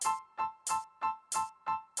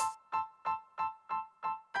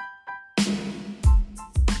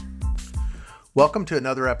Welcome to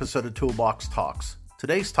another episode of Toolbox Talks.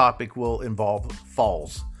 Today's topic will involve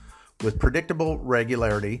falls. With predictable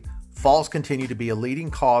regularity, falls continue to be a leading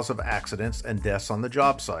cause of accidents and deaths on the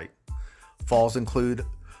job site. Falls include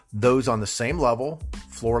those on the same level,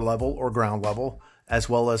 floor level or ground level, as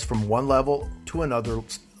well as from one level to another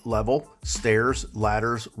level, stairs,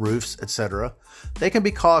 ladders, roofs, etc. They can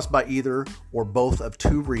be caused by either or both of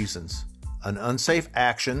two reasons: an unsafe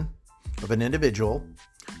action of an individual,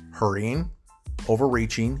 hurrying,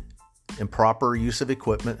 overreaching, improper use of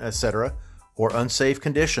equipment, etc., or unsafe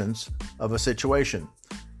conditions of a situation,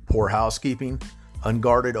 poor housekeeping,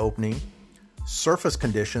 unguarded opening, surface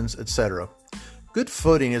conditions, etc. Good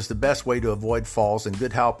footing is the best way to avoid falls, and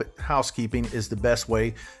good housekeeping is the best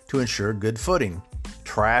way to ensure good footing.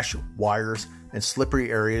 Trash, wires, and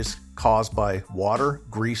slippery areas caused by water,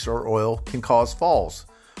 grease, or oil can cause falls.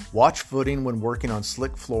 Watch footing when working on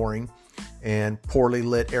slick flooring and poorly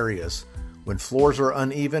lit areas. When floors are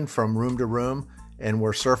uneven from room to room, and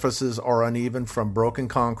where surfaces are uneven from broken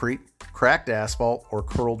concrete, cracked asphalt, or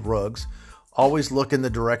curled rugs, always look in the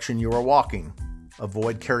direction you are walking.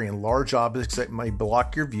 Avoid carrying large objects that may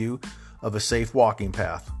block your view of a safe walking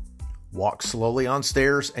path. Walk slowly on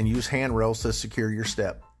stairs and use handrails to secure your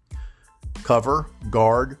step. Cover,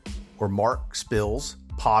 guard, or mark spills,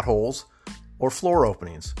 potholes, or floor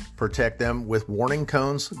openings. Protect them with warning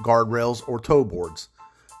cones, guardrails, or toe boards.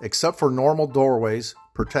 Except for normal doorways,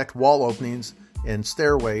 protect wall openings and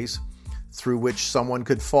stairways through which someone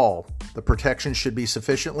could fall. The protection should be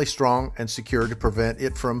sufficiently strong and secure to prevent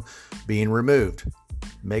it from being removed.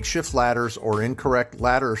 Makeshift ladders or incorrect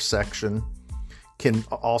ladder section can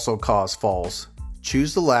also cause falls.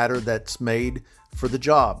 Choose the ladder that's made for the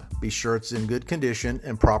job. Be sure it's in good condition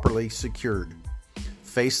and properly secured.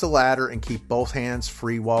 Face the ladder and keep both hands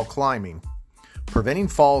free while climbing. Preventing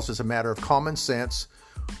falls is a matter of common sense.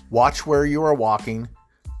 Watch where you are walking,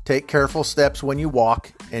 take careful steps when you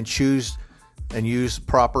walk, and choose and use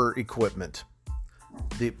proper equipment.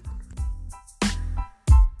 The